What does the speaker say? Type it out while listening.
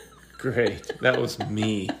Great. That was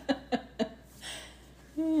me.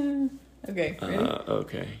 Okay, ready?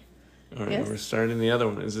 Okay. All right, Yes? we're starting the other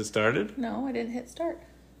one. Is it started? No, I didn't hit start.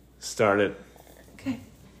 Start it. Okay.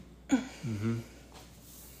 Mm-hmm.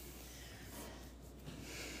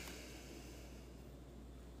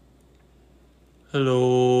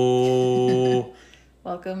 Hello.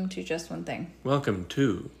 Welcome to Just One Thing. Welcome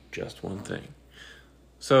to Just One Thing.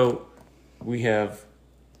 So, we have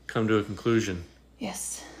come to a conclusion.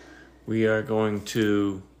 Yes. We are going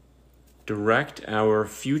to direct our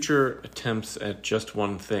future attempts at just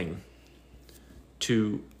one thing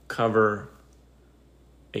to cover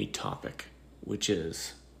a topic, which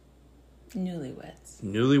is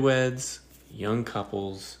Newlyweds, young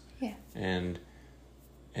couples, yeah,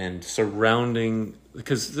 and surrounding,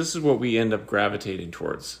 because this is what we end up gravitating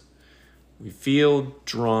towards. We feel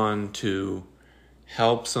drawn to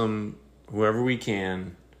help whoever we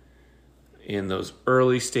can in those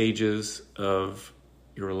early stages of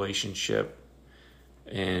your relationship,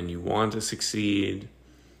 and you want to succeed,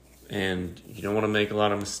 and you don't want to make a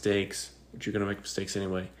lot of mistakes, but you're going to make mistakes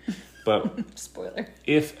anyway. But spoiler.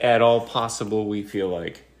 If at all possible, we feel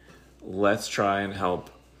like let's try and help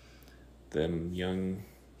them young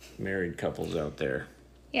married couples out there.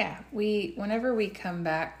 Yeah, whenever we come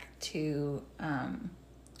back to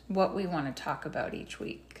what we want to talk about each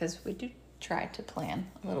week, because we do try to plan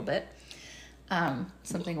a little bit,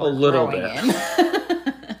 something we're growing in.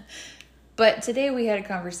 But today we had a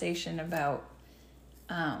conversation about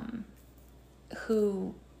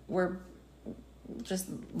who we're just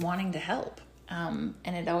wanting to help, and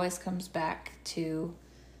it always comes back to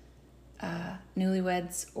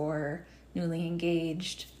newlyweds or newly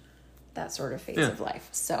engaged, that sort of phase of life.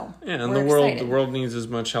 So and we're the excited. world needs as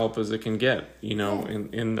much help as it can get,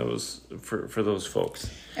 in those for those folks.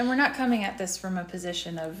 And we're not coming at this from a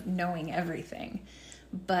position of knowing everything,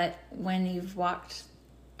 but when you've walked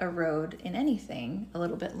a road in anything a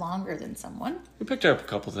little bit longer than someone, We picked up a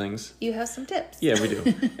couple things. you have some tips. Yeah, we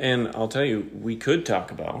do. And I'll tell you, we could talk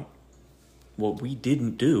about what we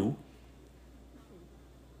didn't do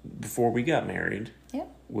before we got married,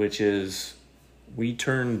 which is we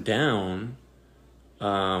turned down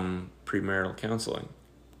premarital counseling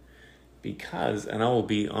because, and I will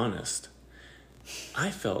be honest, I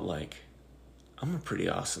felt like I'm a pretty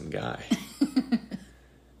awesome guy.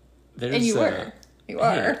 And you were. You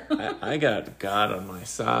are. I got God on my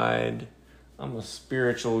side. I'm a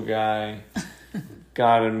spiritual guy.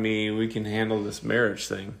 God and me, we can handle this marriage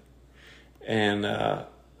thing. And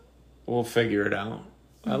we'll figure it out.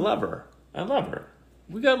 I love her.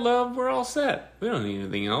 We got love. We're all set. We don't need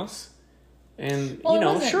anything else. And,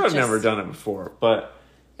 sure, I've never done it before, but...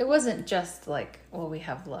 It wasn't just like, well, we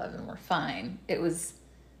have love and we're fine.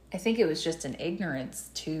 I think it was just an ignorance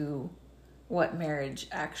to what marriage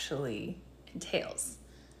actually entails.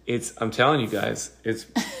 I'm telling you guys,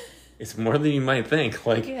 it's more than you might think.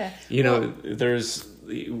 Like, it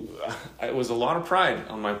was a lot of pride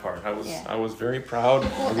on my part. I was very proud.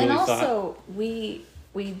 Well, and also we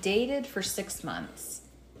dated for 6 months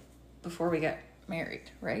before we got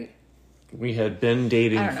married, right? We had been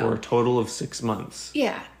dating for a total of 6 months.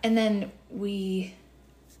 Yeah, and then we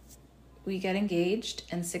got engaged,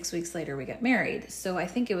 and 6 weeks later we got married. So I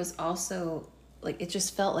think it was also like, it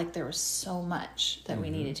just felt like there was so much that we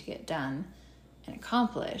needed to get done and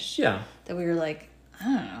accomplish. Yeah. That we were like, I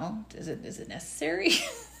don't know, is it necessary?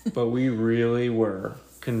 But we really were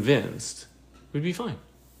convinced we'd be fine.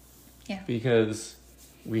 Yeah. Because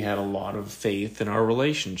we had a lot of faith in our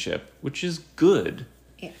relationship, which is good.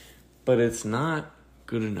 Yeah. But it's not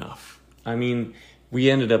good enough. I mean, we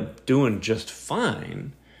ended up doing just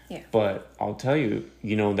fine. Yeah. But I'll tell you,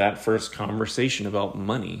 that first conversation about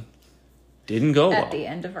money didn't go well. At the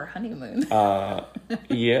end of our honeymoon.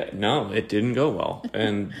 Yeah, no, it didn't go well.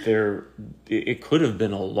 And it could have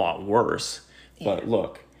been a lot worse. Yeah. But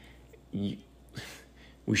look, we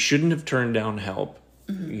shouldn't have turned down help.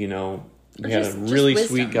 We had a really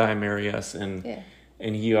sweet guy marry us, and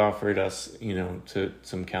he offered us, to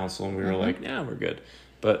some counsel, and we were like, nah, we're good.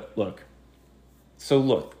 But look,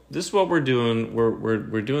 this is what we're doing.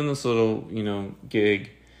 We're doing this little, gig,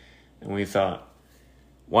 and we thought,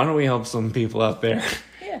 why don't we help some people out there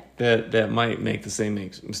that might make the same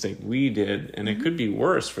mistake we did, and it could be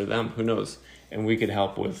worse for them. Who knows? And we could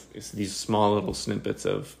help with these small little snippets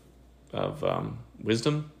of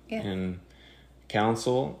wisdom and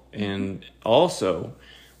counsel, and also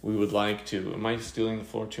we would like to. Am I stealing the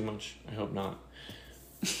floor too much? I hope not.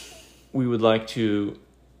 We would like to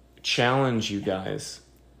challenge you guys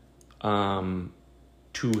to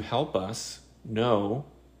help us know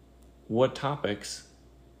what topics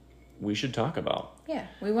we should talk about. Yeah,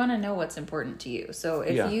 we want to know what's important to you. So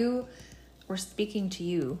if Yeah. we're speaking to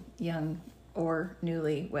you, young or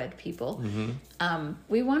newlywed people, Mm-hmm.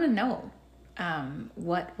 We want to know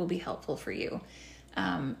what will be helpful for you,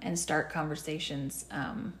 and start conversations.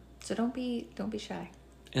 So don't be shy.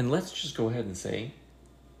 And let's just go ahead and say,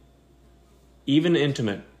 even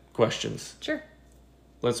intimate questions. Sure.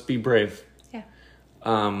 Let's be brave. Yeah.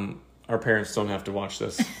 Our parents don't have to watch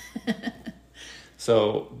this.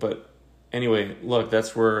 So, but anyway, look,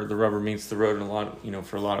 that's where the rubber meets the road, and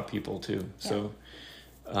for a lot of people too. Yeah.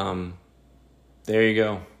 So, there you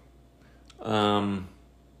go.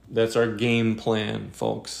 That's our game plan,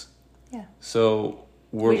 folks. Yeah. So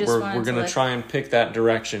We just we're wanted gonna to, try and pick that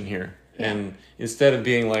direction here, Yeah. and instead of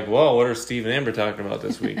being like, "Well, what are Steve and Amber talking about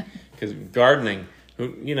this week?" Because gardening,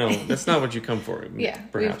 that's not what you come for. Yeah,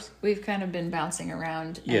 perhaps. we've kind of been bouncing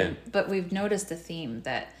around. But we've noticed a theme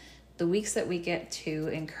that the weeks that we get to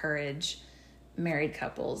encourage married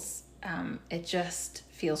couples, it just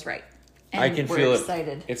feels right. And I can we're feel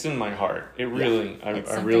excited. it. It's in my heart. It really, It's I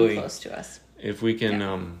something really, close to us. if we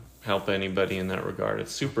can help anybody in that regard,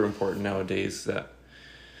 it's super important nowadays that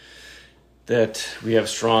we have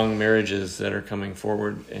strong marriages that are coming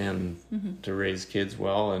forward and to raise kids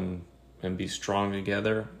well and be strong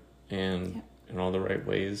together and in all the right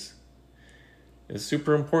ways. It's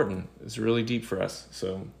super important. It's really deep for us.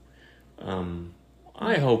 So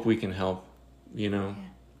I hope we can help, Or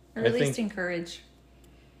at least encourage.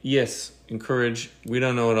 Yes, encourage. We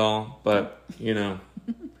don't know it all, but,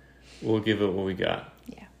 we'll give it what we got.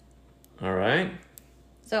 Yeah. All right?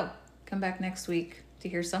 So, come back next week to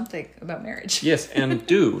hear something about marriage. Yes, and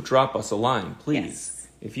do drop us a line, please. Yes.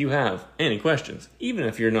 If you have any questions, even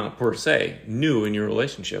if you're not per se new in your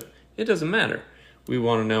relationship, it doesn't matter. We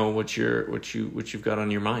want to know what you've got on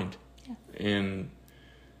your mind. Yeah. And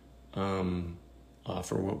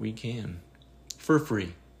offer what we can for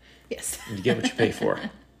free. Yes. And you get what you pay for.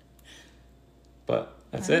 But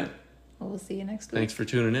that's it. Well, we'll see you next week. Thanks for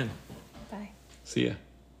tuning in. Bye. See ya.